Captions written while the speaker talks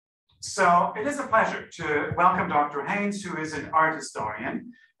So it is a pleasure to welcome Dr. Haines, who is an art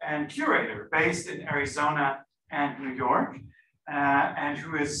historian and curator based in Arizona and New York, and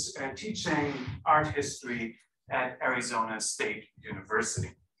who is teaching art history at Arizona State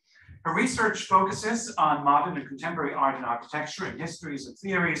University. Her research focuses on modern and contemporary art and architecture and histories and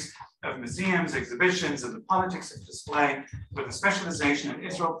theories of museums, exhibitions, and the politics of display, with a specialization in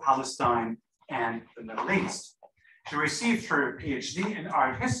Israel, Palestine, and the Middle East. She received her PhD in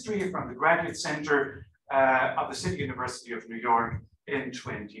art history from the Graduate Center of the City University of New York in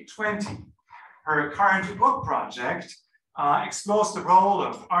 2020. Her current book project explores the role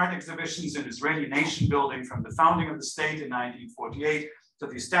of art exhibitions in Israeli nation building from the founding of the state in 1948 to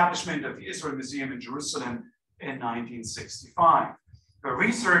the establishment of the Israel Museum in Jerusalem in 1965. Her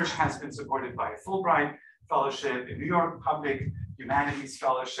research has been supported by a Fulbright Fellowship, a New York Public Humanities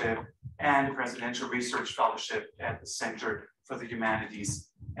Fellowship, and a Presidential Research Fellowship at the Center for the Humanities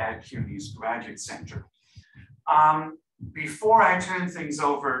at CUNY's Graduate Center. Before I turn things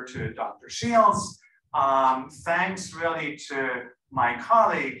over to Dr. Shields, thanks really to my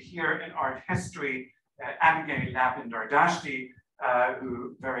colleague here in art history, Abigail Lapin-Dardashti,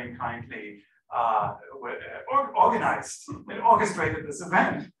 who very kindly organized and orchestrated this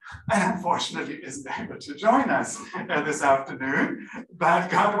event, and unfortunately isn't able to join us this afternoon. But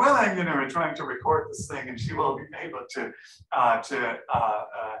God willing, we're trying to record this thing, and she will be able to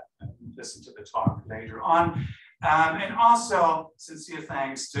listen to the talk later on. And also, sincere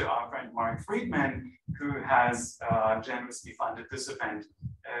thanks to our friend Mark Friedman, who has generously funded this event,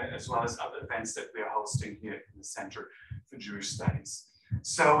 as well as other events that we are hosting here in the Center for Jewish Studies.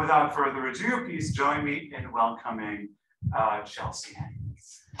 So without further ado, please join me in welcoming Chelsea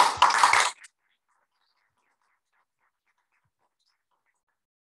Haines.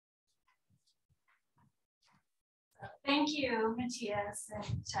 Thank you, Matthias, and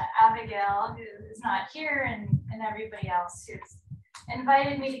to Abigail, who is not here, and everybody else who's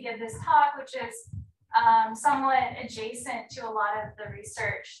invited me to give this talk, which is somewhat adjacent to a lot of the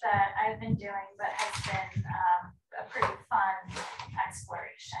research that I've been doing, but has been a pretty fun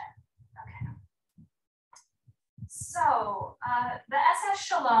exploration. Okay. So the SS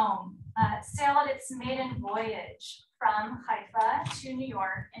Shalom sailed its maiden voyage from Haifa to New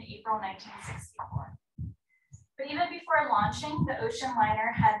York in April 1964. But even before launching, the ocean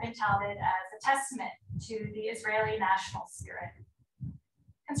liner had been touted as a testament to the Israeli national spirit.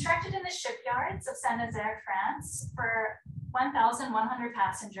 Constructed in the shipyards of Saint-Nazaire, France, for 1,100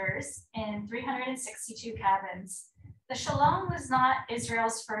 passengers in 362 cabins, the Shalom was not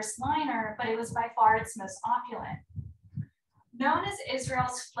Israel's first liner, but it was by far its most opulent. Known as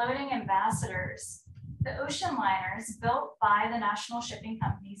Israel's floating ambassadors, the ocean liners built by the national shipping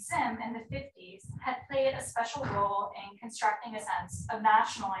company ZIM in the 50s had played a special role in constructing a sense of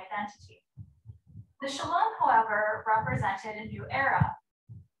national identity. The Shalom, however, represented a new era,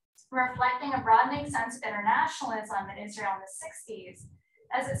 reflecting a broadening sense of internationalism in Israel in the 60s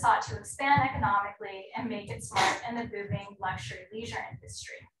as it sought to expand economically and make its mark in the booming luxury leisure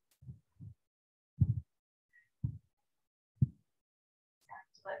industry.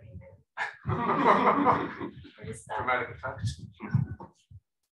 Let me move. Dramatic effect.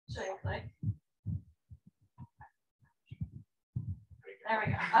 Should I click? There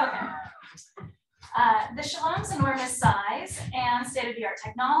we go. Okay. The Shalom's enormous size and state-of-the-art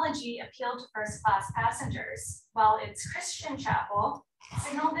technology appealed to first-class passengers, while its Christian chapel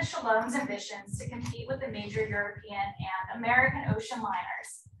signaled the Shalom's ambitions to compete with the major European and American ocean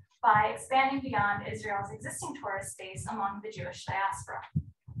liners by expanding beyond Israel's existing tourist base among the Jewish diaspora.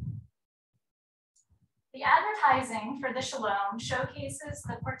 The advertising for the Shalom showcases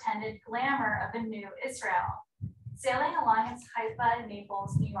the portended glamour of a new Israel. Sailing along its Haifa,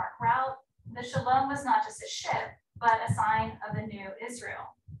 Naples, New York route, the Shalom was not just a ship, but a sign of a new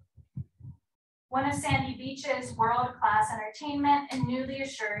Israel. One of sandy beaches, world-class entertainment, and newly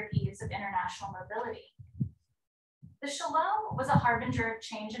assured ease of international mobility. The Shalom was a harbinger of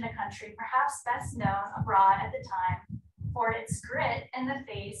change in a country perhaps best known abroad at the time for its grit in the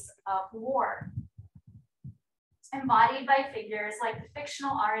face of war. Embodied by figures like the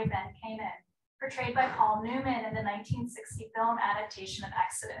fictional Ari Ben Canaan, portrayed by Paul Newman in the 1960 film adaptation of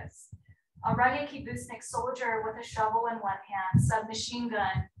Exodus, a rugged kibbutznik soldier with a shovel in one hand, submachine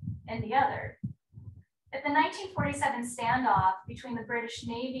gun in the other. At the 1947 standoff between the British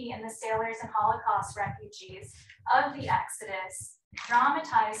Navy and the sailors and Holocaust refugees of the Exodus,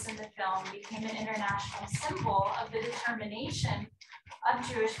 dramatized in the film, became an international symbol of the determination of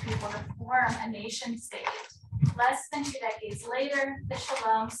Jewish people to form a nation state. Less than 2 decades later, the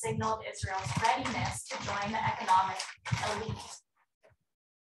Shalom signaled Israel's readiness to join the economic elite.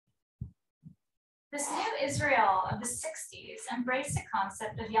 This new Israel of the 60s embraced the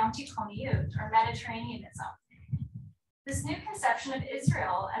concept of Yom tikhoniut, or Mediterraneanism. This new conception of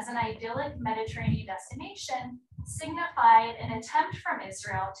Israel as an idyllic Mediterranean destination signified an attempt from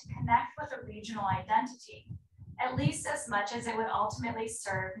Israel to connect with a regional identity, at least as much as it would ultimately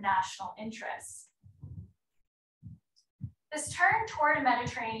serve national interests. This turn toward a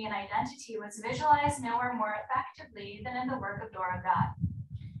Mediterranean identity was visualized nowhere more effectively than in the work of Dora,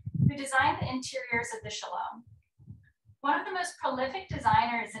 who designed the interiors of the Shalom. One of the most prolific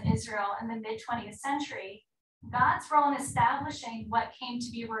designers in Israel in the mid-20th century, God's role in establishing what came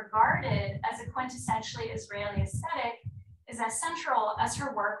to be regarded as a quintessentially Israeli aesthetic is as central as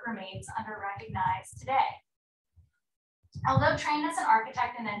her work remains under-recognized today. Although trained as an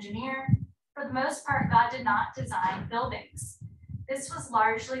architect and engineer, for the most part, God did not design buildings. This was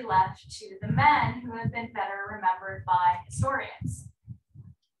largely left to the men who have been better remembered by historians.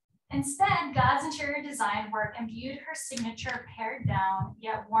 Instead, God's interior design work imbued her signature pared down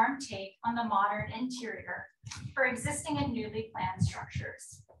yet warm take on the modern interior for existing and newly planned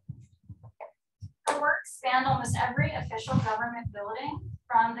structures. Her work spanned almost every official government building,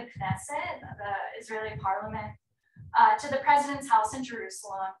 from the Knesset, the Israeli parliament, to the president's house in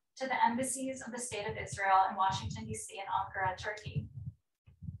Jerusalem, to the embassies of the state of Israel in Washington, D.C. and Ankara, Turkey.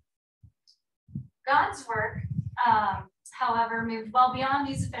 God's work, however, moved well beyond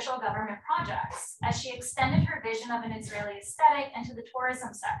these official government projects as she extended her vision of an Israeli aesthetic into the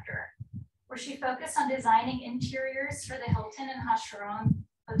tourism sector, where she focused on designing interiors for the Hilton and Hasharon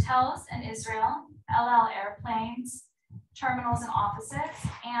hotels in Israel, El Al airplanes, terminals and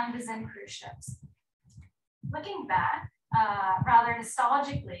offices, and the Zim cruise ships. Looking back, rather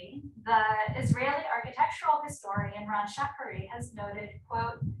nostalgically, the Israeli architectural historian Ron Shachari has noted,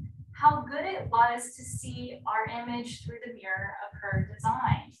 quote, how good it was to see our image through the mirror of her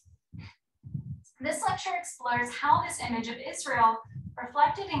design. This lecture explores how this image of Israel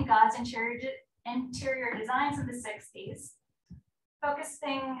reflected in God's interior designs in the 60s,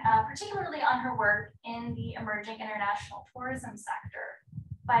 focusing particularly on her work in the emerging international tourism sector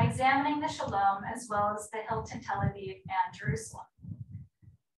by examining the Shalom as well as the Hilton, Tel Aviv, and Jerusalem.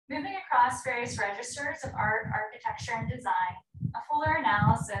 Moving across various registers of art, architecture, and design, a fuller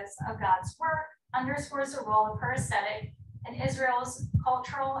analysis of God's work underscores the role of her aesthetic in Israel's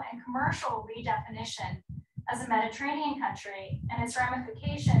cultural and commercial redefinition as a Mediterranean country and its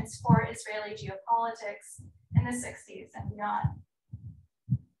ramifications for Israeli geopolitics in the 60s and beyond.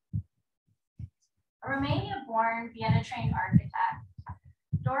 A Romania-born, Vienna-trained architect,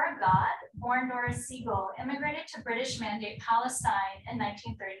 Dora, born Dora Siegel, immigrated to British Mandate Palestine in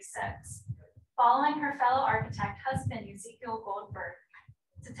 1936, following her fellow architect husband, Ezekiel Goldberg,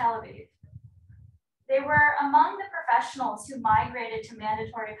 to Tel Aviv. They were among the professionals who migrated to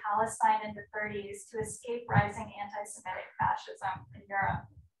mandatory Palestine in the 30s to escape rising anti-Semitic fascism in Europe.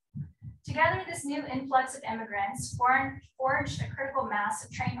 Together, this new influx of immigrants forged a critical mass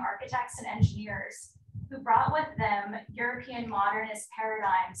of trained architects and engineers who brought with them European modernist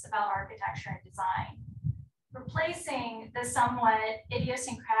paradigms about architecture and design, replacing the somewhat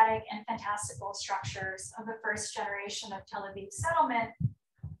idiosyncratic and fantastical structures of the first generation of Tel Aviv settlement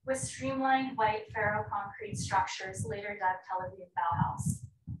with streamlined white ferro-concrete structures later dubbed Tel Aviv Bauhaus.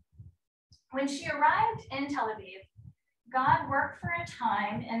 When she arrived in Tel Aviv, God worked for a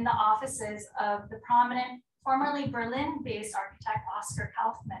time in the offices of the prominent, formerly Berlin-based architect Oscar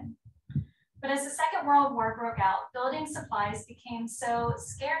Kaufmann. But as the Second World War broke out, building supplies became so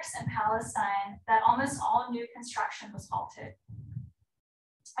scarce in Palestine that almost all new construction was halted.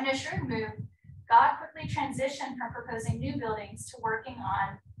 In a shrewd move, God quickly transitioned from proposing new buildings to working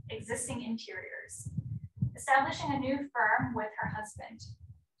on existing interiors, establishing a new firm with her husband.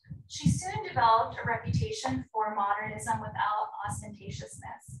 She soon developed a reputation for modernism without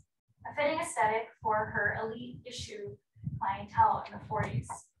ostentatiousness, a fitting aesthetic for her elite issue clientele in the 40s.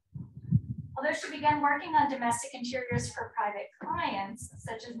 Although she began working on domestic interiors for private clients,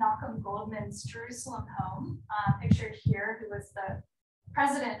 such as Nachum Goldman's Jerusalem home, pictured here, who was the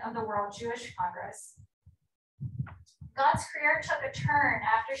president of the World Jewish Congress, God's career took a turn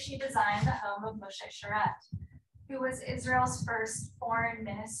after she designed the home of Moshe Sharet, who was Israel's first foreign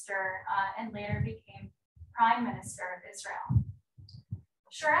minister and later became prime minister of Israel.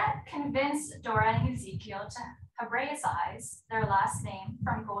 Sharet convinced Dora and Ezekiel to Hebraize their last name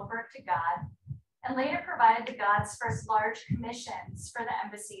from Goldberg to God, and later provided the Gods' first large commissions for the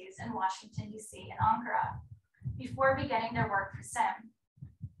embassies in Washington, D.C. and Ankara, before beginning their work for SIM,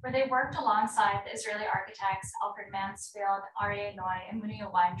 where they worked alongside the Israeli architects Alfred Mansfield, Aryeh Noy, and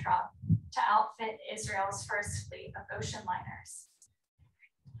Munir Weintraub to outfit Israel's first fleet of ocean liners.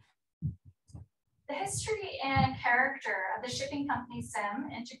 history and character of the shipping company SIM,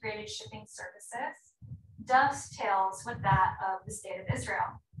 Integrated Shipping Services, dovetails with that of the State of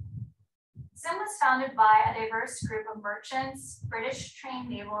Israel. SIM was founded by a diverse group of merchants, British trained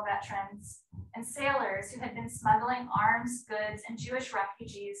naval veterans, and sailors who had been smuggling arms, goods, and Jewish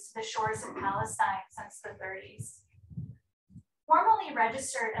refugees to the shores of Palestine since the 30s. Formally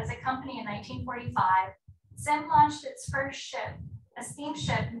registered as a company in 1945, SIM launched its first ship, a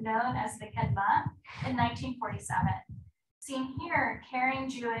steamship known as the Kedma, in 1947, seen here carrying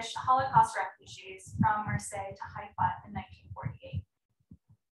Jewish Holocaust refugees from Marseille to Haifa in 1948.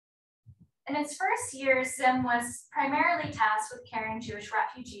 In its first year, SIM was primarily tasked with carrying Jewish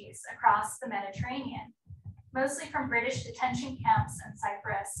refugees across the Mediterranean, mostly from British detention camps in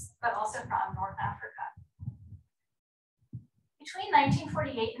Cyprus, but also from North Africa. Between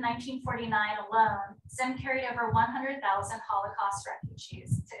 1948 and 1949 alone, SIM carried over 100,000 Holocaust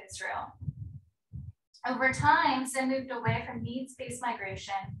refugees to Israel. Over time, SIM moved away from needs-based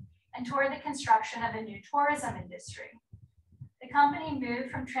migration and toward the construction of a new tourism industry. The company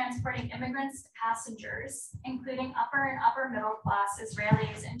moved from transporting immigrants to passengers, including upper and upper middle class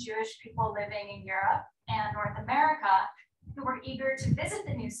Israelis and Jewish people living in Europe and North America who were eager to visit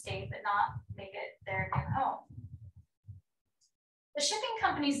the new state but not make it their new home. The shipping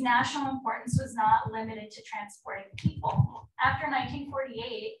company's national importance was not limited to transporting people. After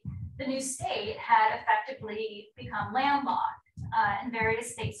 1948, the new state had effectively become landlocked in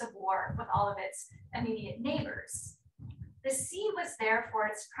various states of war with all of its immediate neighbors. The sea was therefore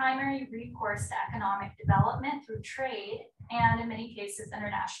its primary recourse to economic development through trade and, in many cases,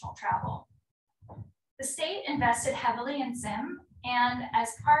 international travel. The state invested heavily in SIM, and as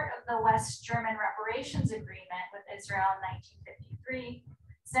part of the West German reparations agreement with Israel in 1953,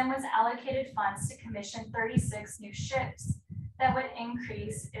 SIM was allocated funds to commission 36 new ships that would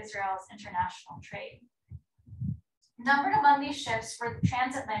increase Israel's international trade. Numbered among these ships were the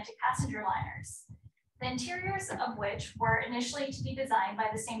transatlantic passenger liners, the interiors of which were initially to be designed by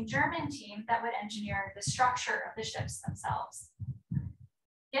the same German team that would engineer the structure of the ships themselves.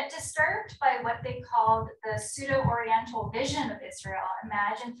 Yet disturbed by what they called the pseudo-Oriental vision of Israel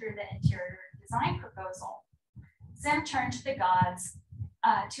imagined through the interior design proposal, SIM turned to the gods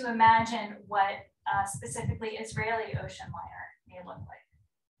to imagine what specifically Israeli ocean liner may look like.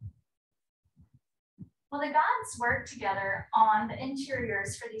 While the gods worked together on the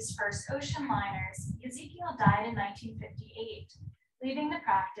interiors for these first ocean liners, Ezekiel died in 1958, leaving the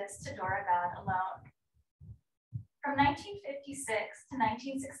practice to Dora God alone. From 1956 to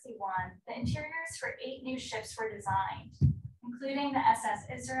 1961, the interiors for 8 new ships were designed, including the SS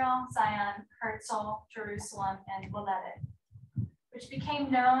Israel, Zion, Herzl, Jerusalem, and Woledet, which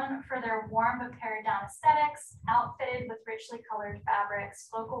became known for their warm but pared-down aesthetics, outfitted with richly colored fabrics,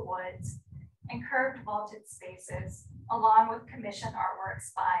 local woods, and curved vaulted spaces, along with commissioned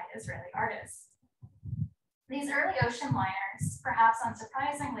artworks by Israeli artists. These early ocean liners, perhaps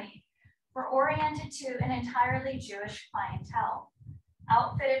unsurprisingly, were oriented to an entirely Jewish clientele,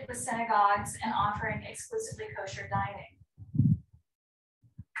 outfitted with synagogues and offering exclusively kosher dining.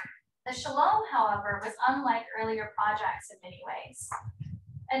 The Shalom, however, was unlike earlier projects in many ways.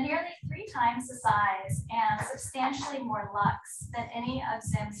 At nearly 3 times the size and substantially more luxe than any of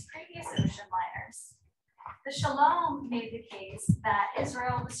SIM's previous ocean liners, the Shalom made the case that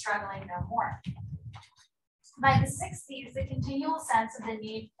Israel was struggling no more. By the 60s, the continual sense of the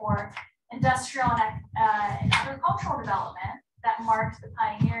need for industrial and agricultural development that marked the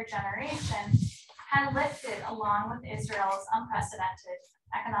pioneer generation had lifted along with Israel's unprecedented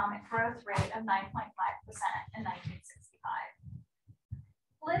economic growth rate of 9.5% in 1965.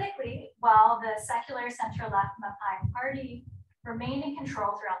 Politically, while the secular center-left Mapai party remained in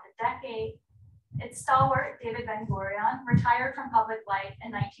control throughout the decade, its stalwart, David Ben-Gurion, retired from public life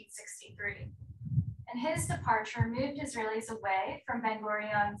in 1963. And his departure moved Israelis away from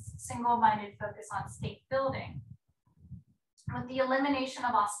Ben-Gurion's single-minded focus on state building. With the elimination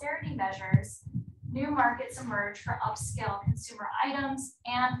of austerity measures, new markets emerged for upscale consumer items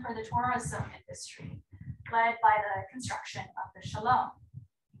and for the tourism industry, led by the construction of the Shalom.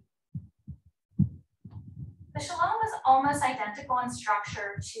 The Shalom was almost identical in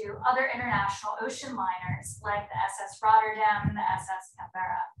structure to other international ocean liners like the SS Rotterdam and the SS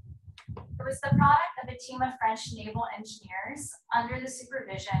Canberra. It was the product of a team of French naval engineers under the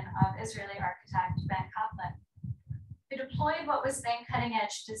supervision of Israeli architect Ben Kaplan, who deployed what was then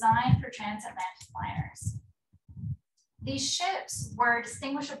cutting-edge design for transatlantic liners. These ships were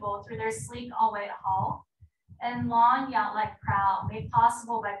distinguishable through their sleek all-white hull and long yacht-like prow made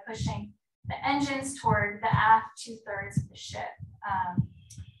possible by pushing the engines toward the aft 2/3 of the ship,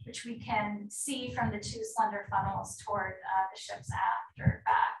 which we can see from the two slender funnels toward the ship's aft or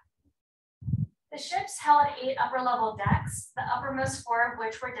back. The ships held 8 upper-level decks, the uppermost 4 of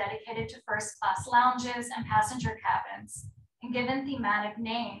which were dedicated to first-class lounges and passenger cabins, and given thematic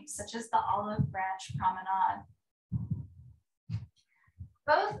names such as the Olive Branch Promenade.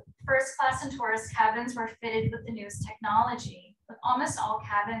 Both first-class and tourist cabins were fitted with the newest technology, with almost all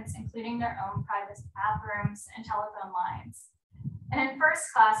cabins including their own private bathrooms and telephone lines. And in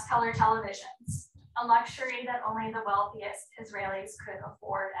first-class, color televisions, a luxury that only the wealthiest Israelis could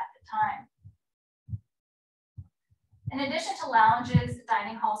afford at the time. In addition to lounges,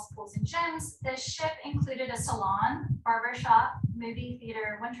 dining halls, pools, and gyms, the ship included a salon, barbershop, movie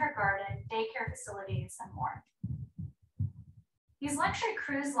theater, winter garden, daycare facilities, and more. These luxury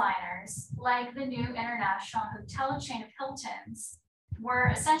cruise liners, like the new international hotel chain of Hilton's,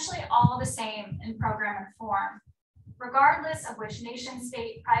 were essentially all the same in program and form, regardless of which nation,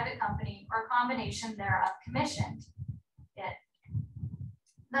 state, private company, or combination thereof commissioned it.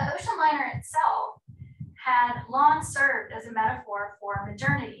 The ocean liner itself had long served as a metaphor for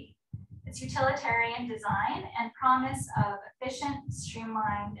modernity. Its utilitarian design and promise of efficient,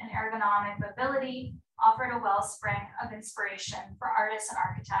 streamlined, and ergonomic mobility offered a wellspring of inspiration for artists and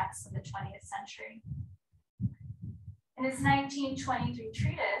architects of the 20th century. In his 1923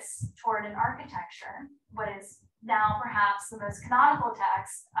 treatise, Toward an Architecture, what is now perhaps the most canonical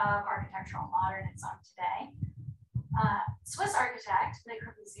text of architectural modernism today, Swiss architect Le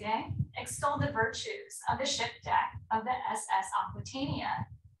Corbusier extolled the virtues of the ship deck of the SS Aquitania,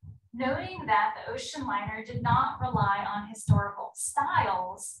 noting that the ocean liner did not rely on historical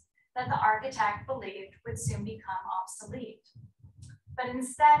styles that the architect believed would soon become obsolete, but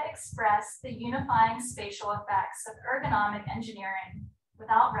instead expressed the unifying spatial effects of ergonomic engineering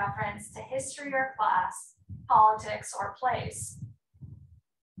without reference to history or class, politics or place.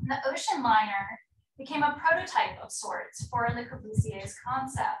 The ocean liner became a prototype of sorts for Le Corbusier's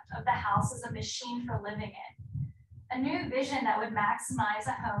concept of the house as a machine for living in, a new vision that would maximize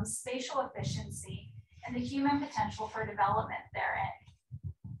a home's spatial efficiency and the human potential for development therein.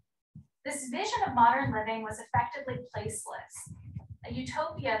 This vision of modern living was effectively placeless, a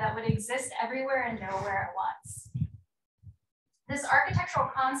utopia that would exist everywhere and nowhere at once. This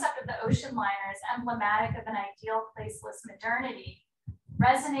architectural concept of the ocean liner is emblematic of an ideal placeless modernity,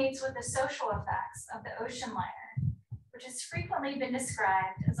 resonates with the social effects of the ocean liner, which has frequently been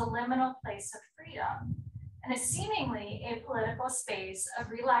described as a liminal place of freedom and is seemingly a political space of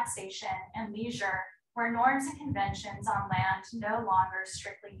relaxation and leisure where norms and conventions on land no longer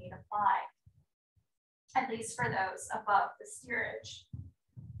strictly need apply, at least for those above the steerage.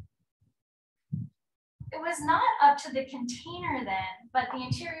 It was not up to the container then, but the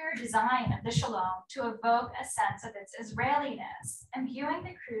interior design of the Shalom to evoke a sense of its Israeliness, imbuing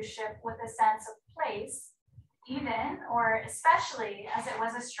the cruise ship with a sense of place, even or especially as it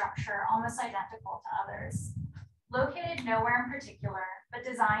was a structure almost identical to others, located nowhere in particular, but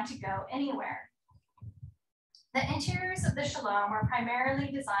designed to go anywhere. The interiors of the Shalom were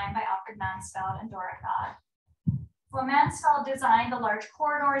primarily designed by Alfred Mansfeld and Dora. While Mansfeld designed the large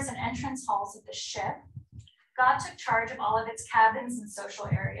corridors and entrance halls of the ship, God took charge of all of its cabins and social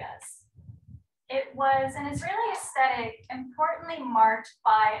areas. It was an Israeli aesthetic importantly marked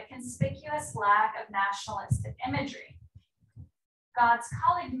by a conspicuous lack of nationalistic imagery. God's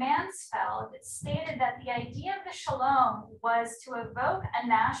colleague Mansfeld stated that the idea of the Shalom was to evoke a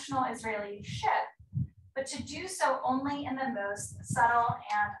national Israeli ship, but to do so only in the most subtle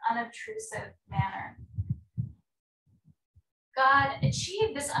and unobtrusive manner. God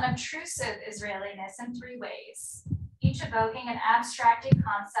achieved this unobtrusive Israeliness in 3 ways, each evoking an abstracted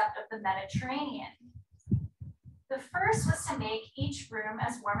concept of the Mediterranean. The first was to make each room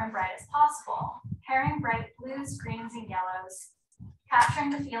as warm and bright as possible, pairing bright blues, greens, and yellows, capturing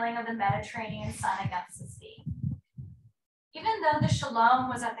the feeling of the Mediterranean sun against the sea. Even though the Shalom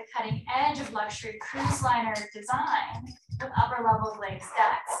was at the cutting edge of luxury cruise liner design, with upper-level glazed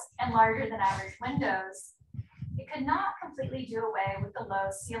decks and larger than average windows, it could not completely do away with the low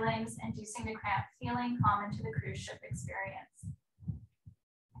ceilings, inducing the cramped feeling common to the cruise ship experience.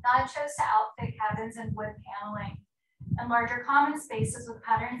 God chose to outfit cabins in wood paneling and larger common spaces with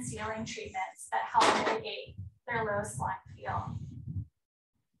patterned ceiling treatments that help mitigate their low slung feel.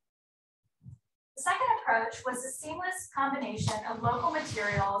 The second approach was a seamless combination of local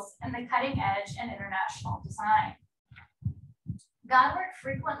materials and the cutting edge and international design. God worked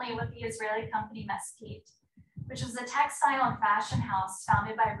frequently with the Israeli company Mesquite, which was a textile and fashion house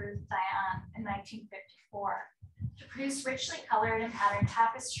founded by Ruth Dayan in 1954, to produce richly colored and patterned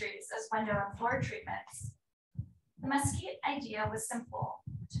tapestries as window and floor treatments. The Mesquite idea was simple: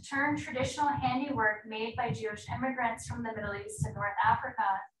 to turn traditional handiwork made by Jewish immigrants from the Middle East and North Africa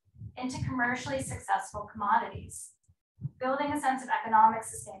into commercially successful commodities, building a sense of economic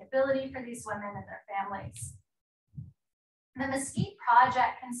sustainability for these women and their families. The Mesquite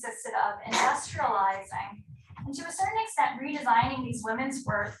project consisted of industrializing and to a certain extent redesigning these women's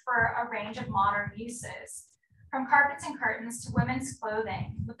work for a range of modern uses, from carpets and curtains to women's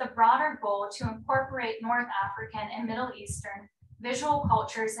clothing, with the broader goal to incorporate North African and Middle Eastern visual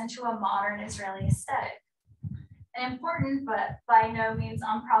cultures into a modern Israeli aesthetic. An important but by no means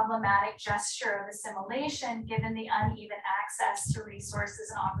unproblematic gesture of assimilation given the uneven access to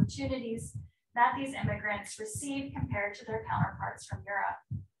resources and opportunities that these immigrants received compared to their counterparts from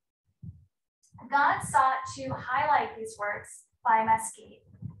Europe. God sought to highlight these works by Mesquite,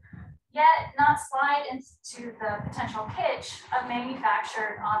 yet not slide into the potential kitsch of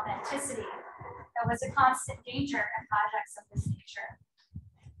manufactured authenticity that was a constant danger in projects of this nature.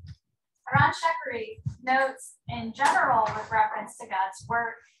 Ron Shekary notes in general with reference to God's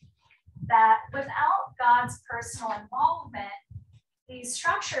work that without God's personal involvement, these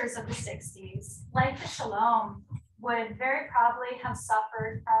structures of the 60s, like the Shalom, would very probably have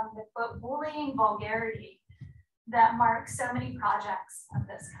suffered from the quote, bullying vulgarity that marks so many projects of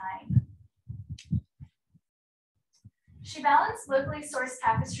this kind. She balanced locally sourced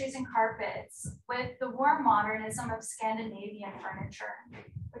tapestries and carpets with the warm modernism of Scandinavian furniture,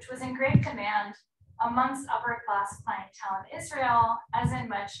 which was in great demand amongst upper class clientele in Israel, as in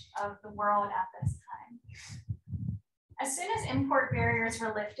much of the world at this time. As soon as import barriers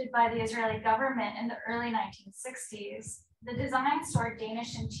were lifted by the Israeli government in the early 1960s, the design store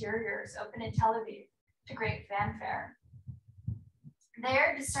Danish Interiors opened in Tel Aviv to great fanfare.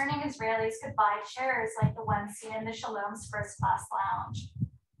 There, discerning Israelis could buy chairs like the ones seen in the Shalom's first class lounge,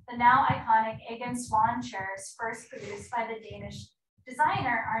 the now iconic Egan Swan chairs first produced by the Danish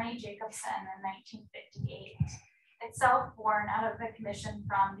designer Arne Jacobsen in 1958, itself born out of the commission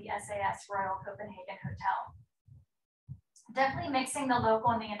from the SAS Royal Copenhagen Hotel. Definitely mixing the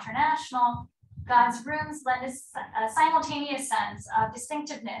local and the international, God's rooms lend a simultaneous sense of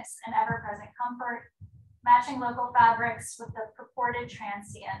distinctiveness and ever-present comfort, matching local fabrics with the purported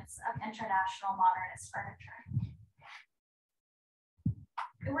transience of international modernist furniture.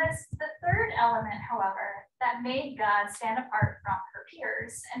 It was the third element, however, that made God stand apart from her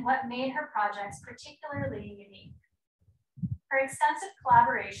peers and what made her projects particularly unique. Her extensive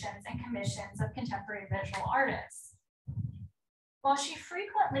collaborations and commissions of contemporary visual artists. While she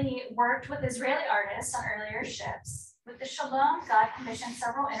frequently worked with Israeli artists on earlier ships, with the Shalom, God commissioned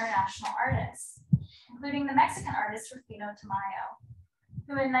several international artists, including the Mexican artist Rufino Tamayo,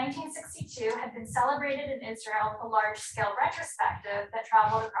 who in 1962 had been celebrated in Israel with a large-scale retrospective that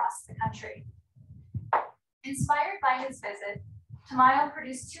traveled across the country. Inspired by his visit, Tamayo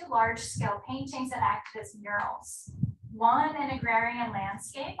produced two large-scale paintings that acted as murals, one an agrarian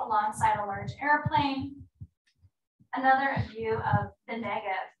landscape alongside a large airplane, another a view of the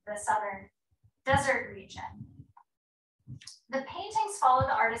Negev, the southern desert region. The paintings follow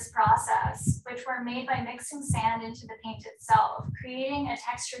the artist's process, which were made by mixing sand into the paint itself, creating a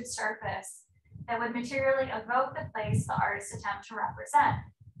textured surface that would materially evoke the place the artist attempted to represent.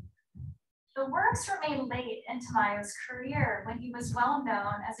 The works were made late in Tamayo's career when he was well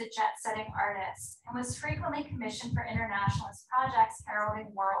known as a jet-setting artist and was frequently commissioned for internationalist projects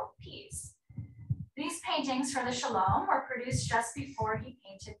heralding world peace. These paintings for the Shalom were produced just before he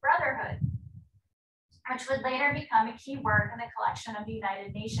painted Brotherhood, which would later become a key work in the collection of the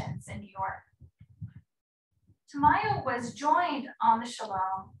United Nations in New York. Tamayo was joined on the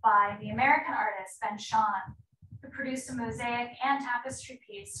Shalom by the American artist Ben Shahn, who produced a mosaic and tapestry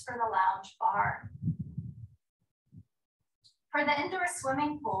piece for the lounge bar. For the indoor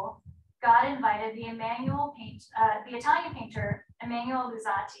swimming pool, God invited the Italian painter Emanuele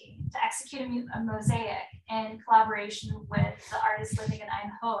Luzzati to execute a mosaic in collaboration with the artist living in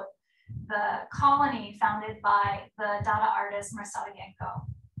Ein Hod, the colony founded by the Dada artist Marcel Yanko.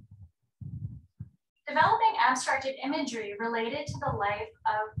 Developing abstracted imagery related to the life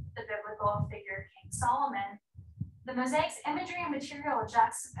of the biblical figure King Solomon, the mosaic's imagery and material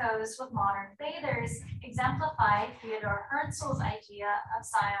juxtaposed with modern bathers exemplified Theodor Herzl's idea of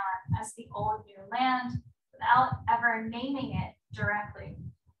Zion as the old new land without ever naming it directly.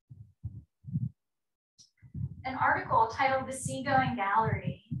 An article titled The Seagoing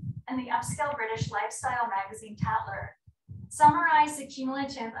Gallery in the upscale British lifestyle magazine Tatler summarized the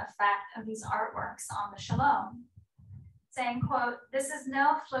cumulative effect of these artworks on the Shalom, saying, quote, "This is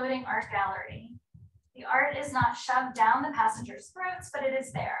no floating art gallery. The art is not shoved down the passengers' throats, but it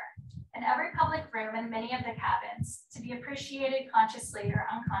is there. in every public room and many of the cabins, to be appreciated consciously or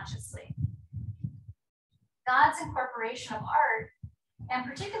unconsciously. God's incorporation of art, and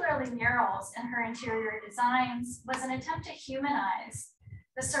particularly murals in her interior designs, was an attempt to humanize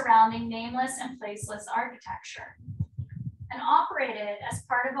the surrounding nameless and placeless architecture, and operated as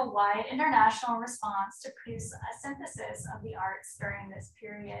part of a wide international response to produce a synthesis of the arts during this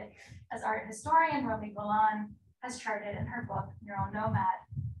period, as art historian Romy Golan has charted in her book, Mural Nomad,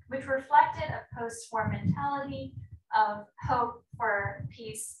 which reflected a post-war mentality of hope for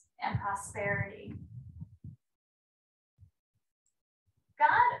peace and prosperity.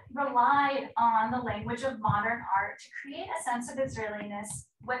 God relied on the language of modern art to create a sense of Israeliness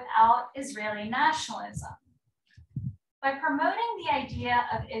without Israeli nationalism. By promoting the idea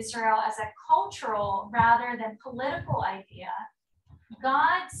of Israel as a cultural rather than political idea,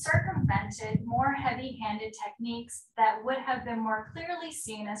 God circumvented more heavy-handed techniques that would have been more clearly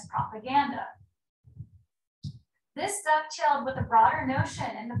seen as propaganda. This dovetailed with a broader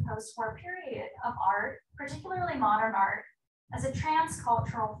notion in the post-war period of art, particularly modern art, as a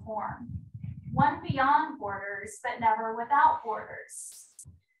transcultural form, one beyond borders, but never without borders.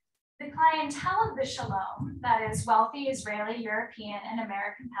 The clientele of the Shalom, that is wealthy Israeli, European, and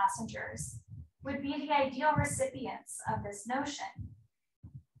American passengers, would be the ideal recipients of this notion.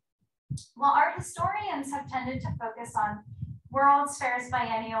 While art historians have tended to focus on World's Fairs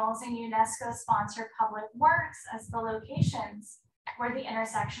biennials and UNESCO-sponsored public works as the locations where the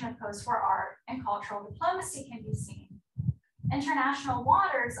intersection of post-war art and cultural diplomacy can be seen, international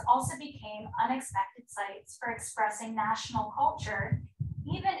waters also became unexpected sites for expressing national culture,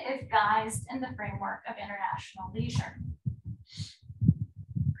 even if guised in the framework of international leisure.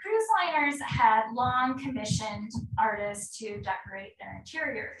 Cruise liners had long commissioned artists to decorate their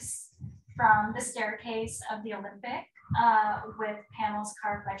interiors, from the staircase of the Olympic with panels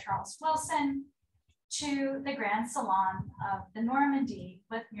carved by Charles Wilson, to the Grand Salon of the Normandy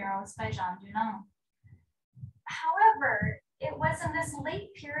with murals by Jean Dunant. However, it was in this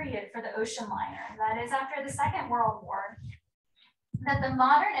late period for the ocean liner, that is after the Second World War, that the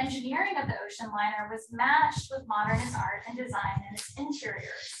modern engineering of the ocean liner was matched with modernist art and design in its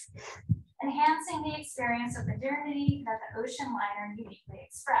interiors, enhancing the experience of modernity that the ocean liner uniquely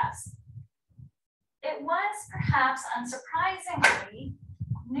expressed. It was, perhaps unsurprisingly,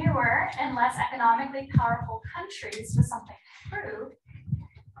 newer and less economically powerful countries with something to prove,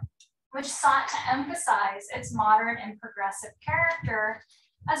 which sought to emphasize its modern and progressive character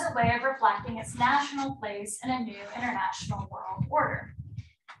as a way of reflecting its national place in a new international world order.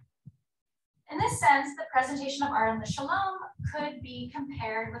 In this sense, the presentation of art in the Shalom could be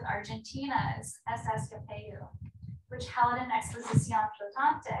compared with Argentina's Escapeu, which held an Exposición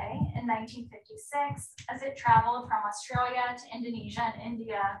Flotante in 1956 as it traveled from Australia to Indonesia and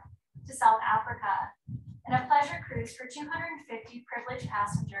India to South Africa in a pleasure cruise for 250 privileged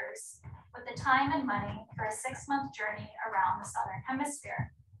passengers with the time and money for a 6-month journey around the Southern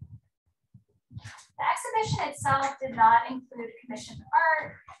Hemisphere. The exhibition itself did not include commissioned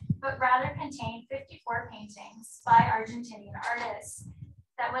art, but rather contained 54 paintings by Argentinian artists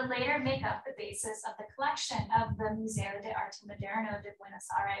that would later make up the basis of the collection of the Museo de Arte Moderno de Buenos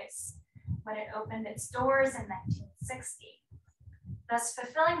Aires when it opened its doors in 1960, thus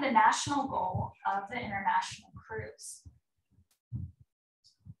fulfilling the national goal of the international cruise.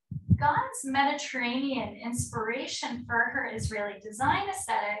 God's Mediterranean inspiration for her Israeli design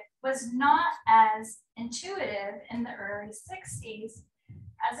aesthetic was not as intuitive in the early 60s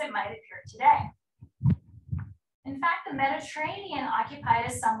as it might appear today. In fact, the Mediterranean occupied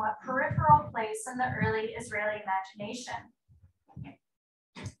a somewhat peripheral place in the early Israeli imagination.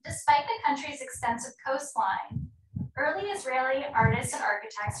 Despite the country's extensive coastline, early Israeli artists and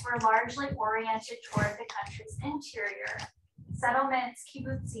architects were largely oriented toward the country's interior, settlements,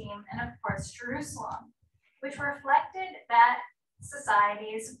 kibbutzim, and of course, Jerusalem, which reflected that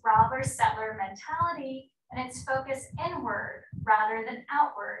society's robber-settler mentality and its focus inward rather than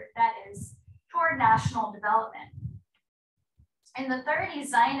outward, that is, toward national development. In the 30s,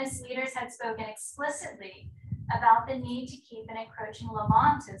 Zionist leaders had spoken explicitly about the need to keep an encroaching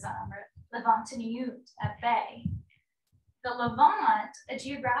Levantism, or Levantiniut, at bay. The Levant, a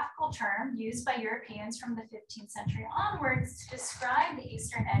geographical term used by Europeans from the 15th century onwards to describe the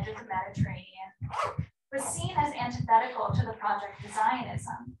eastern edge of the Mediterranean, was seen as antithetical to the project of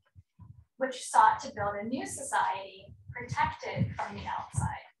Zionism, which sought to build a new society protected from the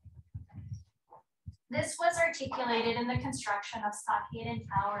outside. This was articulated in the construction of stockaded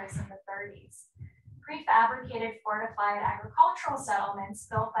towers in the 30s, prefabricated fortified agricultural settlements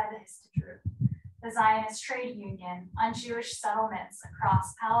built by the Histadrut, the Zionist trade union, on Jewish settlements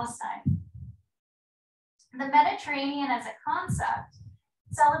across Palestine. The Mediterranean as a concept,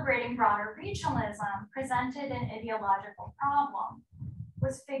 celebrating broader regionalism, presented an ideological problem,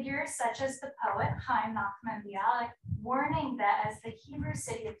 with figures such as the poet Haim Nachman Bialik warning that as the Hebrew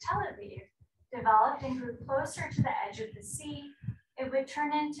city of Tel Aviv developed and grew closer to the edge of the sea, it would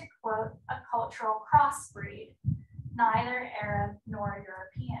turn into, quote, a cultural crossbreed, neither Arab nor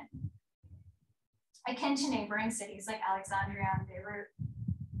European, akin to neighboring cities like Alexandria and Beirut.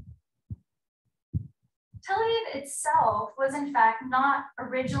 Tel Aviv itself was in fact not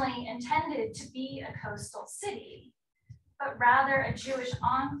originally intended to be a coastal city, but rather a Jewish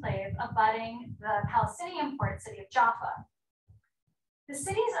enclave abutting the Palestinian port city of Jaffa. The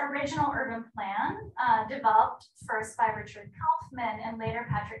city's original urban plan, developed first by Richard Kaufman and later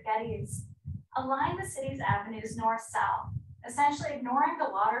Patrick Geddes, aligned the city's avenues north-south, essentially ignoring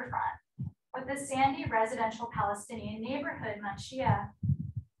the waterfront, with the sandy residential Palestinian neighborhood, Manshia,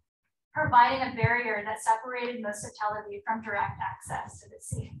 providing a barrier that separated most of Tel Aviv from direct access to the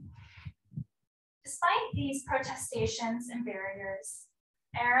sea. Despite these protestations and barriers,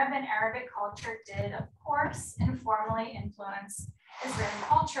 Arab and Arabic culture did, of course, informally influence Israeli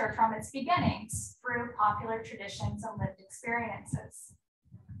culture from its beginnings through popular traditions and lived experiences.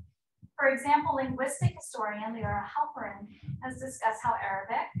 For example, linguistic historian Leora Halperin has discussed how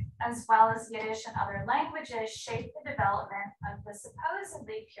Arabic, as well as Yiddish and other languages, shaped the development of the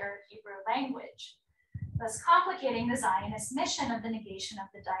supposedly pure Hebrew language, thus complicating the Zionist mission of the negation of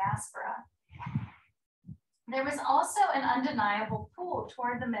the diaspora. There was also an undeniable pull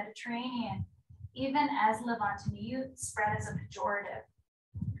toward the Mediterranean, even as tikhoniut spread as a pejorative.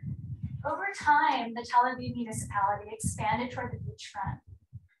 Over time, the Tel Aviv municipality expanded toward the beachfront,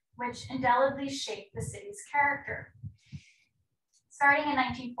 which indelibly shaped the city's character. Starting in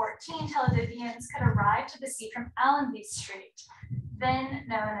 1914, Tel Avivians could arrive to the sea from Allenby Street, then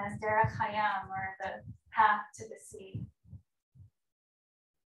known as Derech Hayam, or the path to the sea.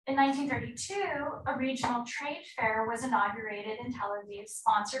 In 1932, a regional trade fair was inaugurated in Tel Aviv,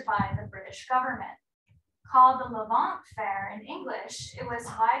 sponsored by the British government. Called the Levant Fair in English, it was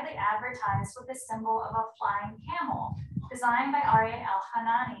widely advertised with the symbol of a flying camel, designed by Aryeh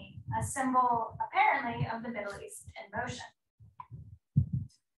El-Hanani, a symbol apparently of the Middle East in motion.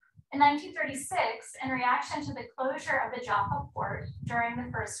 In 1936, in reaction to the closure of the Jaffa port during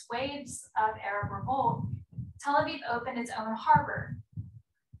the first waves of Arab revolt, Tel Aviv opened its own harbor.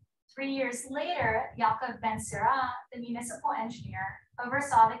 3 years later, Yaakov Ben-Sira, the municipal engineer,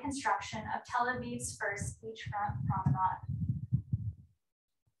 oversaw the construction of Tel Aviv's first beachfront promenade.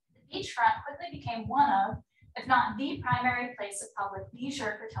 The beachfront quickly became one of, if not the primary place of public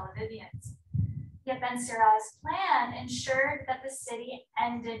leisure for Tel Avivians. Yet Ben-Sira's plan ensured that the city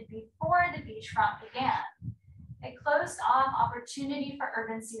ended before the beachfront began. It closed off opportunity for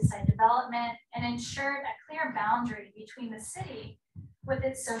urban seaside development and ensured a clear boundary between the city with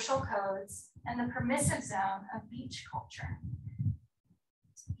its social codes and the permissive zone of beach culture.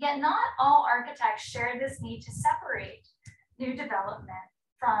 Yet not all architects shared this need to separate new development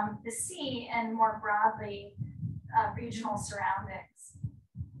from the sea and more broadly regional surroundings.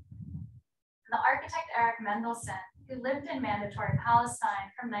 The architect Eric Mendelsohn, who lived in Mandatory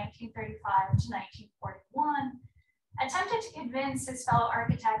Palestine from 1935 to 1941, attempted to convince his fellow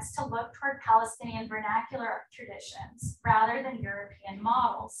architects to look toward Palestinian vernacular traditions rather than European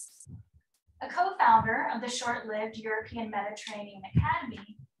models. A co-founder of the short-lived European Mediterranean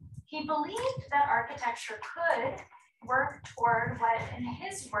Academy, he believed that architecture could work toward what, in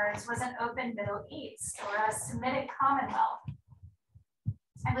his words, was an open Middle East or a Semitic commonwealth.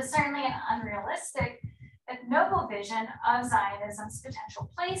 It was certainly an unrealistic but noble vision of Zionism's potential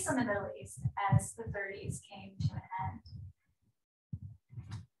place in the Middle East as the 30s came to an end.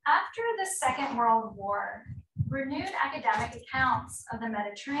 After the Second World War, renewed academic accounts of the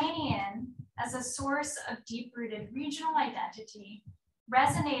Mediterranean as a source of deep-rooted regional identity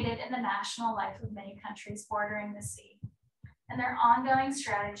resonated in the national life of many countries bordering the sea, and their ongoing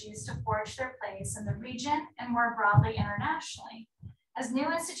strategies to forge their place in the region and more broadly internationally, as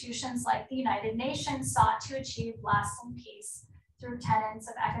new institutions like the United Nations sought to achieve lasting peace through tenets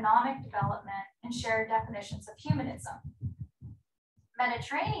of economic development and shared definitions of humanism.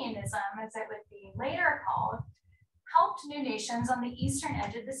 Mediterraneanism, as it would be later called, helped new nations on the eastern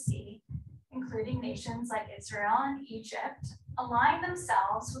edge of the sea, including nations like Israel and Egypt, align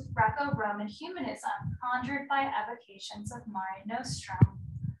themselves with Greco-Roman humanism conjured by evocations of Mare Nostrum,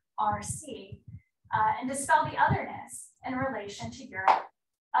 RC, and dispel the otherness in relation to Europe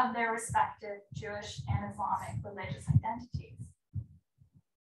of their respective Jewish and Islamic religious identities.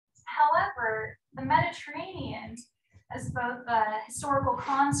 However, the Mediterranean, as both a historical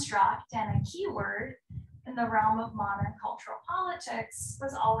construct and a keyword in the realm of modern cultural politics,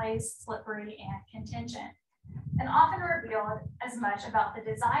 was always slippery and contingent, and often revealed as much about the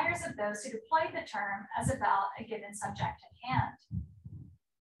desires of those who deployed the term as about a given subject at hand.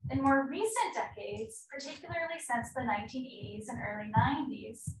 In more recent decades, particularly since the 1980s and early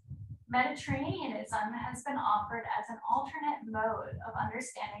 90s, Mediterraneanism has been offered as an alternate mode of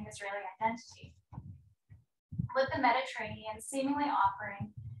understanding Israeli identity, with the Mediterranean seemingly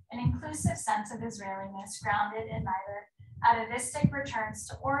offering an inclusive sense of Israeliness grounded in neither atavistic returns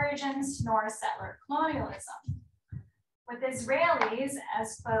to origins nor settler colonialism, with Israelis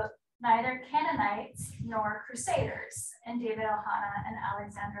as, quote, neither Canaanites nor Crusaders, in David Ohana and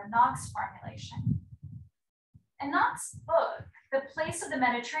Alexandra Knox formulation. In Knox's book, The Place of the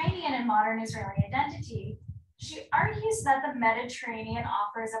Mediterranean in Modern Israeli Identity, she argues that the Mediterranean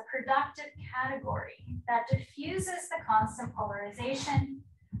offers a productive category that diffuses the constant polarization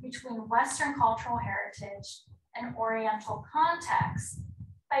between Western cultural heritage and Oriental context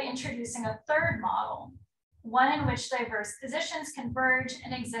by introducing a third model, one in which diverse positions converge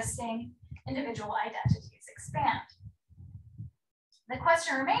and existing individual identities expand. The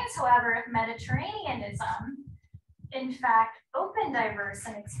question remains, however, if Mediterraneanism in fact opened diverse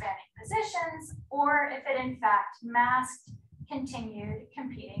and expanding positions, or if it in fact masked continued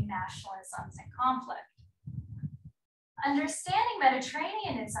competing nationalisms and conflict. Understanding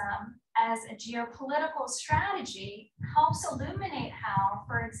Mediterraneanism as a geopolitical strategy helps illuminate how,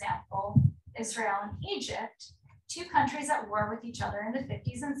 for example, Israel and Egypt, two countries at war with each other in the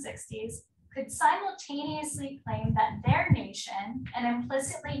 50s and 60s, could simultaneously claim that their nation, and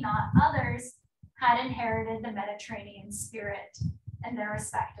implicitly not others, had inherited the Mediterranean spirit in their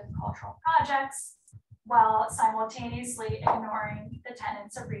respective cultural projects, while simultaneously ignoring the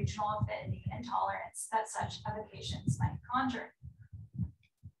tenets of regional affinity and tolerance that such evocations might conjure.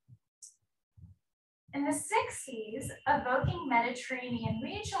 In the 60s, evoking Mediterranean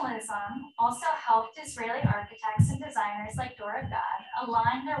regionalism also helped Israeli architects and designers like Dora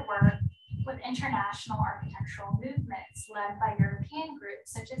align their work with international architectural movements led by European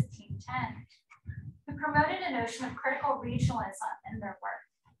groups such as Team 10, who promoted a notion of critical regionalism in their work.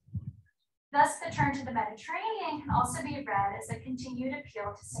 Thus, the turn to the Mediterranean can also be read as a continued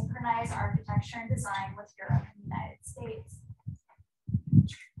appeal to synchronize architecture and design with Europe and the United States.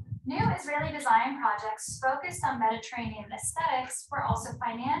 New Israeli design projects focused on Mediterranean aesthetics were also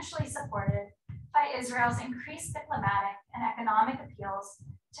financially supported by Israel's increased diplomatic and economic appeals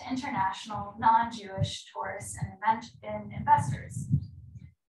to international non-Jewish tourists and investors.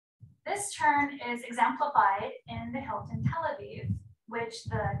 This turn is exemplified in the Hilton Tel Aviv, which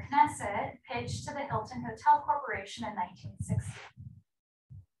the Knesset pitched to the Hilton Hotel Corporation in 1960.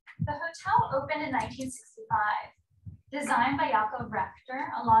 The hotel opened in 1965, designed by Yaakov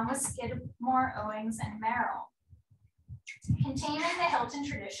Rector, along with Skidmore, Owings, and Merrill, containing the Hilton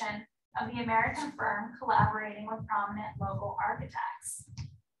tradition of the American firm collaborating with prominent local architects.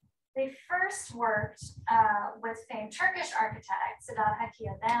 They first worked with famed Turkish architect Sedat Haki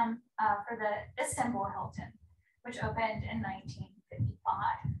Adem for the Istanbul Hilton, which opened in 1955.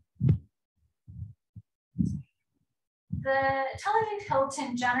 The Tel Aviv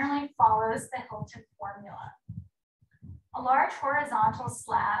Hilton generally follows the Hilton formula. A large horizontal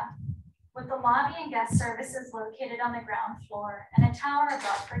slab with the lobby and guest services located on the ground floor and a tower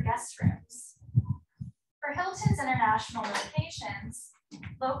above for guest rooms. For Hilton's international locations,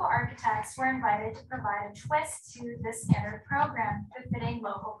 local architects were invited to provide a twist to this standard program befitting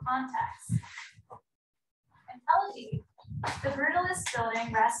local context. In Tel Aviv, the brutalist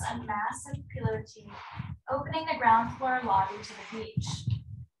building rests on massive pilotis, opening the ground floor lobby to the beach.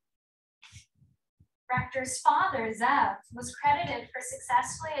 Rector's father, Zev, was credited for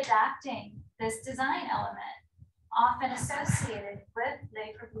successfully adapting this design element, often associated with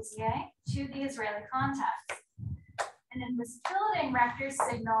Le Corbusier, to the Israeli context. And in this building, Rector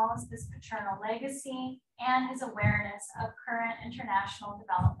signals this paternal legacy and his awareness of current international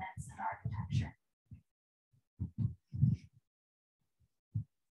developments in architecture.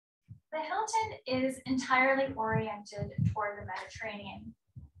 The Hilton is entirely oriented toward the Mediterranean,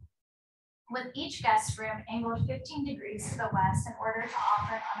 with each guest room angled 15 degrees to the west in order to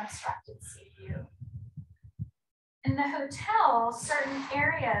offer an unobstructed sea view. In the hotel, certain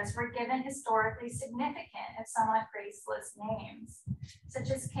areas were given historically significant, if somewhat graceless, names, such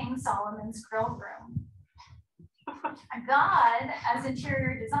as King Solomon's Grill Room. God, as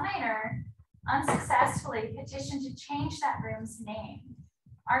interior designer, unsuccessfully petitioned to change that room's name,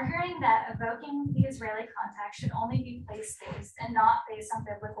 arguing that evoking the Israeli context should only be place-based and not based on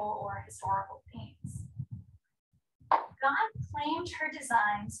biblical or historical themes. God claimed her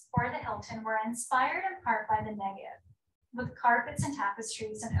designs for the Hilton were inspired in part by the Negev, with carpets and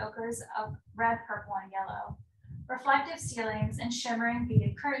tapestries and ochres of red, purple, and yellow, reflective ceilings, and shimmering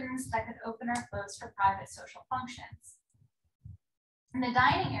beaded curtains that could open or close for private social functions. In the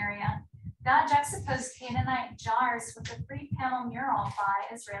dining area, God juxtaposed Canaanite jars with a 3-panel mural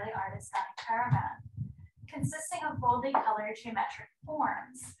by Israeli artist Dani Caravan, consisting of boldly colored geometric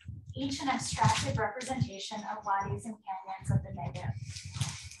forms, each an abstracted representation of wadis and canyons of the Negev.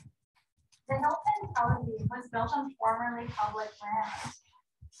 The Hilton Tel Aviv was built on formerly public land,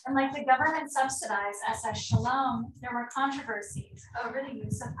 and like the government-subsidized SS Shalom, there were controversies over the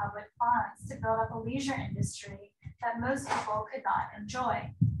use of public funds to build up a leisure industry that most people could not enjoy.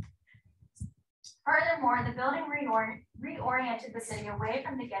 Furthermore, the building reoriented the city away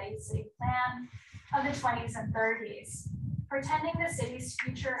from the Getty city plan of the 20s and 30s, pretending the city's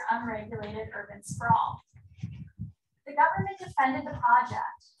future unregulated urban sprawl. The government defended the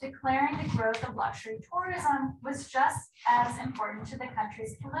project, declaring the growth of luxury tourism was just as important to the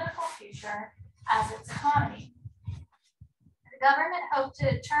country's political future as its economy. The government hoped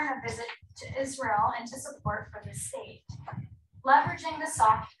to turn a visit to Israel into support for the state, leveraging the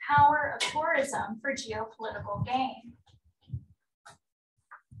soft power of tourism for geopolitical gain.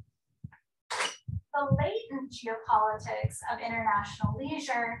 The latent geopolitics of international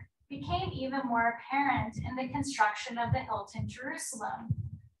leisure became even more apparent in the construction of the Hilton Jerusalem,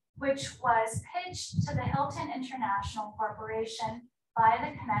 which was pitched to the Hilton International Corporation by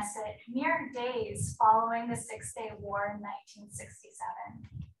the Knesset mere days following the Six-Day War in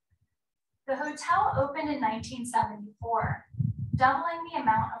 1967. The hotel opened in 1974, doubling the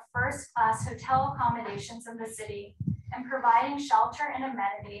amount of first-class hotel accommodations in the city and providing shelter and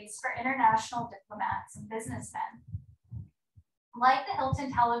amenities for international diplomats and businessmen. Like the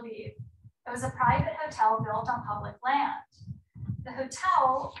Hilton Tel Aviv, it was a private hotel built on public land. The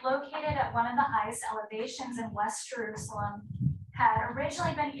hotel, located at one of the highest elevations in West Jerusalem, had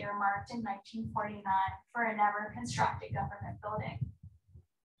originally been earmarked in 1949 for a never-constructed government building.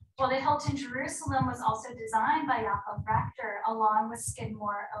 While the Hilton Jerusalem was also designed by Yaakov Rector along with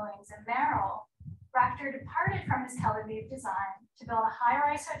Skidmore, Owings, and Merrill, Rector departed from his Tel Aviv design to build a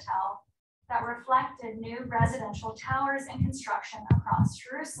high-rise hotel that reflected new residential towers and construction across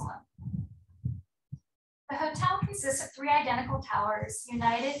Jerusalem. The hotel consists of 3 identical towers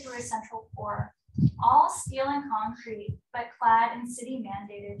united through a central core, all steel and concrete, but clad in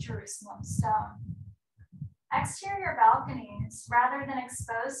city-mandated Jerusalem stone. Exterior balconies, rather than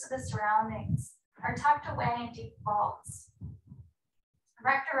exposed to the surroundings, are tucked away in deep vaults.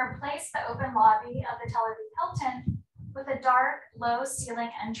 Rector replaced the open lobby of the Tel Aviv Hilton with a dark,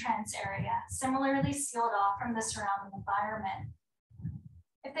 low-ceiling entrance area, similarly sealed off from the surrounding environment.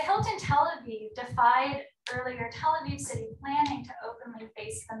 If the Hilton Tel Aviv defied earlier Tel Aviv city planning to openly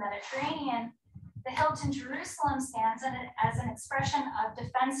face the Mediterranean, the Hilton Jerusalem stands as an expression of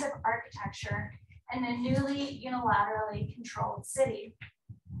defensive architecture in a newly unilaterally controlled city.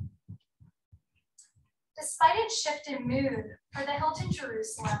 Despite its shift in mood, for the Hilton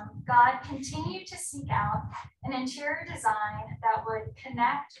Jerusalem, God continued to seek out an interior design that would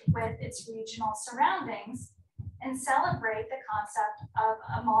connect with its regional surroundings and celebrate the concept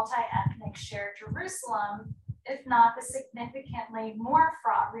of a multi-ethnic shared Jerusalem, if not the significantly more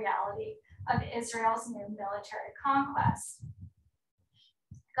fraught reality of Israel's new military conquest.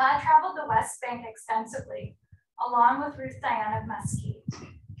 God traveled the West Bank extensively, along with Ruth Diana of Mesquite,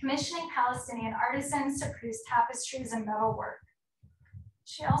 commissioning Palestinian artisans to produce tapestries and metalwork.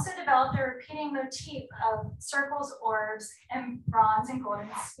 She also developed a repeating motif of circles, orbs, and bronze and golden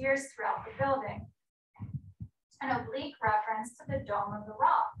spheres throughout the building, an oblique reference to the Dome of the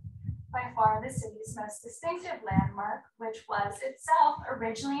Rock, by far the city's most distinctive landmark, which was itself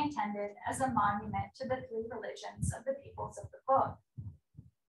originally intended as a monument to the 3 religions of the peoples of the book.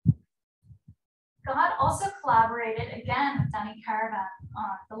 God also collaborated again with Dani Caravan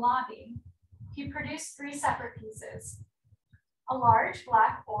on the lobby. He produced 3 separate pieces. A large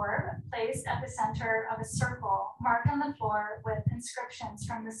black orb placed at the center of a circle marked on the floor with inscriptions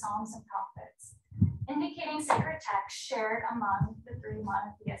from the Psalms and Prophets, indicating sacred texts shared among the 3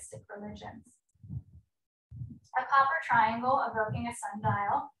 monotheistic religions. A copper triangle evoking a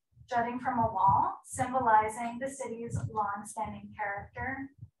sundial jutting from a wall, symbolizing the city's long-standing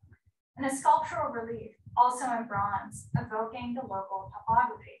character, and a sculptural relief, also in bronze, evoking the local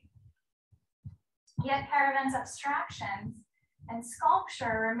topography. Yet Caravan's abstractions and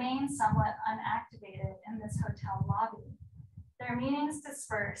sculpture remain somewhat unactivated in this hotel lobby. their meanings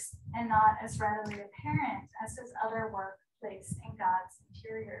dispersed and not as readily apparent as his other work placed in God's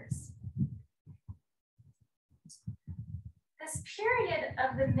interiors. This period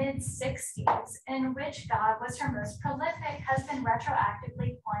of the mid-60s, in which God was her most prolific, has been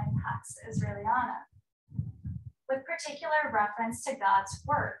retroactively coined Pax Israeliana, with particular reference to God's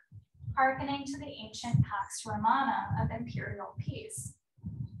work, hearkening to the ancient Pax Romana of imperial peace.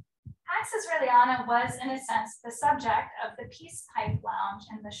 Pax Israeliana was, in a sense, the subject of the Peace Pipe Lounge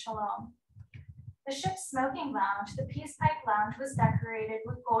in the Shalom. The ship's smoking lounge, the Peace Pipe Lounge, was decorated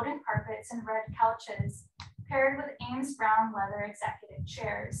with golden carpets and red couches, paired with Ames brown leather executive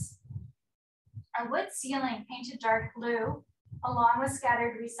chairs. A wood ceiling painted dark blue, along with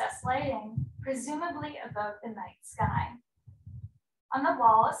scattered recessed lighting, presumably above the night sky. On the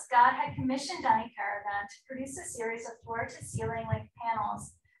walls, God had commissioned Danny Caravan to produce a series of floor-to-ceiling length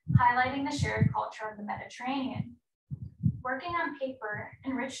panels highlighting the shared culture of the Mediterranean. Working on paper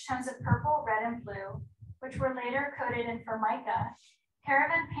in rich tones of purple, red, and blue, which were later coated in formica,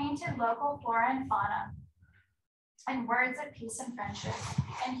 Caravan painted local flora and fauna and words of peace and friendship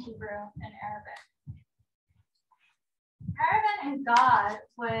in Hebrew and Arabic. Caravan and God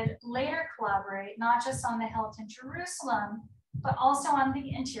would later collaborate not just on the Hilton Jerusalem, but also on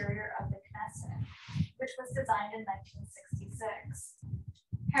the interior of the Knesset, which was designed in 1966.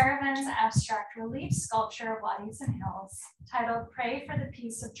 Caravan's abstract relief sculpture of wadis and hills, titled Pray for the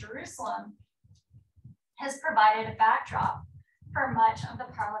Peace of Jerusalem, has provided a backdrop for much of the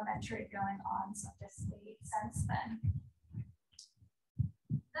parliamentary goings-ons of the state since then.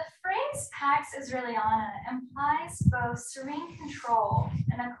 The phrase Pax Israeliana implies both serene control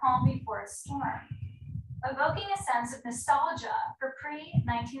and a calm before a storm, evoking a sense of nostalgia for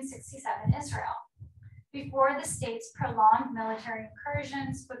pre-1967 Israel, before the state's prolonged military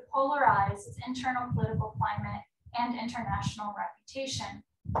incursions would polarize its internal political climate and international reputation.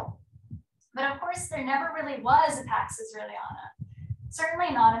 But of course, there never really was a Pax Israeliana,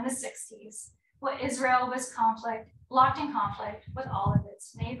 certainly not in the 60s, when Israel was locked in conflict with all of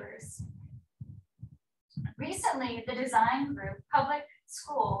its neighbors. Recently, the design group Public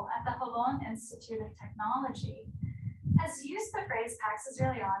School at the Holon Institute of Technology has used the phrase Pax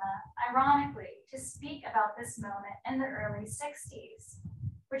Israeliana, ironically, to speak about this moment in the early 60s,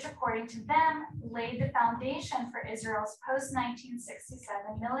 which according to them, laid the foundation for Israel's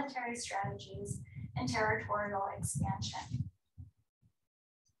post-1967 military strategies and territorial expansion.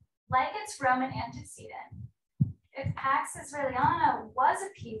 Like its Roman antecedent, if Pax Israeliana was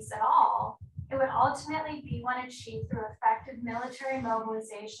a peace at all, it would ultimately be one achieved through effective military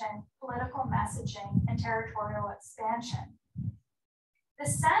mobilization, political messaging, and territorial expansion. The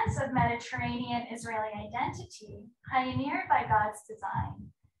sense of Mediterranean Israeli identity, pioneered by God's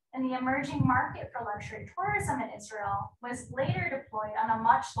design, and the emerging market for luxury tourism in Israel was later deployed on a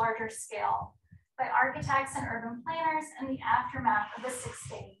much larger scale by architects and urban planners in the aftermath of the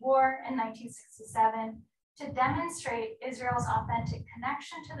Six-Day War in 1967 to demonstrate Israel's authentic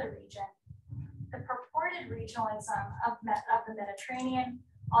connection to the region, the purported regionalism of the Mediterranean,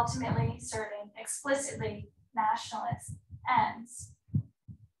 ultimately serving explicitly nationalist ends.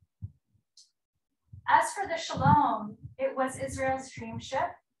 As for the Shalom, it was Israel's dream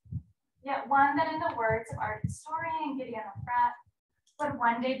ship, yet one that, in the words of art historian Gideon Ofrat, would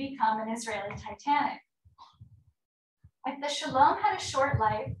one day become an Israeli Titanic. If the Shalom had a short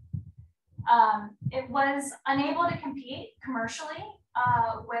life, it was unable to compete commercially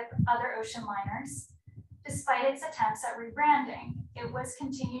with other ocean liners. Despite its attempts at rebranding, it was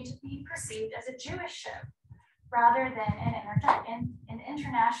continued to be perceived as a Jewish ship rather than an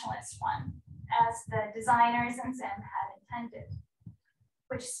internationalist one, as the designers and Zim had intended,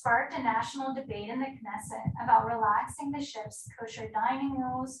 which sparked a national debate in the Knesset about relaxing the ship's kosher dining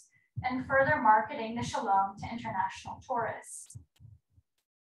rules and further marketing the Shalom to international tourists.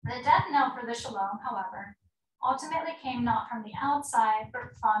 The death knell for the Shalom, however, ultimately came not from the outside,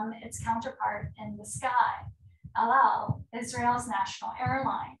 but from its counterpart in the sky, El Al, Israel's national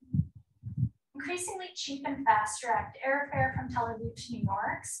airline. Increasingly cheap and fast direct airfare from Tel Aviv to New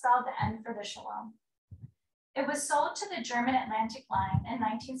York spelled the end for the Shalom. It was sold to the German Atlantic Line in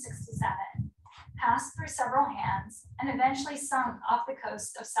 1967, passed through several hands, and eventually sunk off the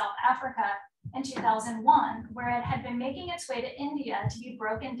coast of South Africa in 2001, where it had been making its way to India to be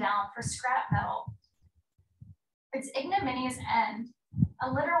broken down for scrap metal. Its ignominious end,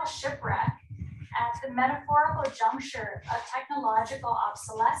 a literal shipwreck at the metaphorical juncture of technological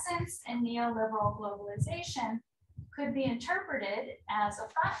obsolescence and neoliberal globalization, could be interpreted, as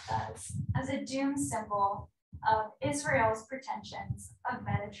Ofrat does, as a doomed symbol of Israel's pretensions of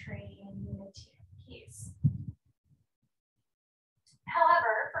Mediterranean unity and peace.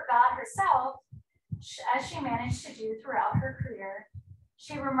 However, for God herself, as she managed to do throughout her career,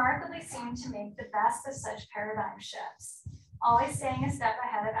 she remarkably seemed to make the best of such paradigm shifts, always staying a step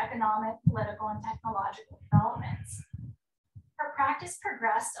ahead of economic, political, and technological developments. Her practice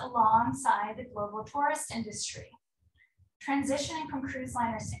progressed alongside the global tourist industry, transitioning from cruise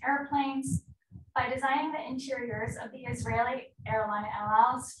liners to airplanes by designing the interiors of the Israeli airline El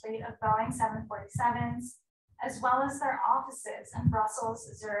Al's fleet of Boeing 747s, as well as their offices in Brussels,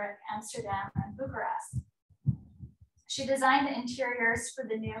 Zurich, Amsterdam, and Bucharest. She designed the interiors for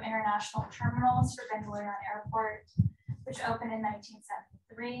the new international terminals for Ben Gurion Airport, which opened in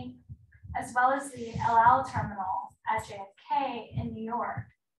 1973, as well as the El Al terminal at JFK in New York.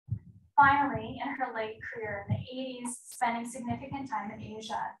 Finally, in her late career in the 80s, spending significant time in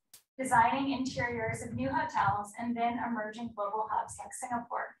Asia, designing interiors of new hotels and then emerging global hubs like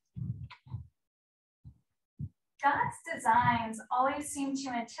Singapore. God's designs always seem to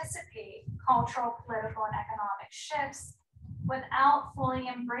anticipate cultural, political, and economic shifts without fully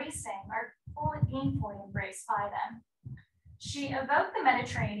embracing or being fully embraced by them. She evoked the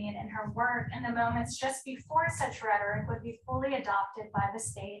Mediterranean in her work in the moments just before such rhetoric would be fully adopted by the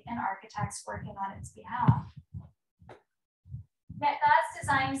state and architects working on its behalf. Yet God's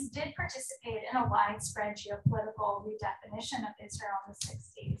designs did participate in a widespread geopolitical redefinition of Israel in the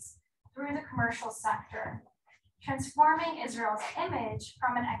 60s through the commercial sector, transforming Israel's image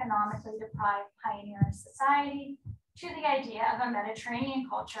from an economically deprived pioneer society to the idea of a Mediterranean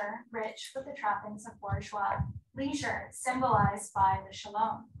culture rich with the trappings of bourgeois leisure symbolized by the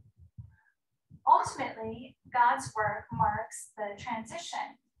shalom. Ultimately, God's work marks the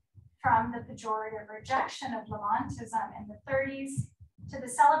transition from the pejorative rejection of Levantism in the 30s to the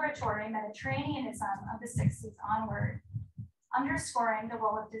celebratory Mediterraneanism of the 60s onward, underscoring the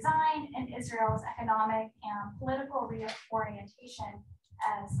role of design in Israel's economic and political reorientation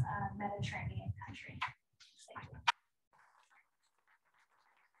as a Mediterranean country. Thank you.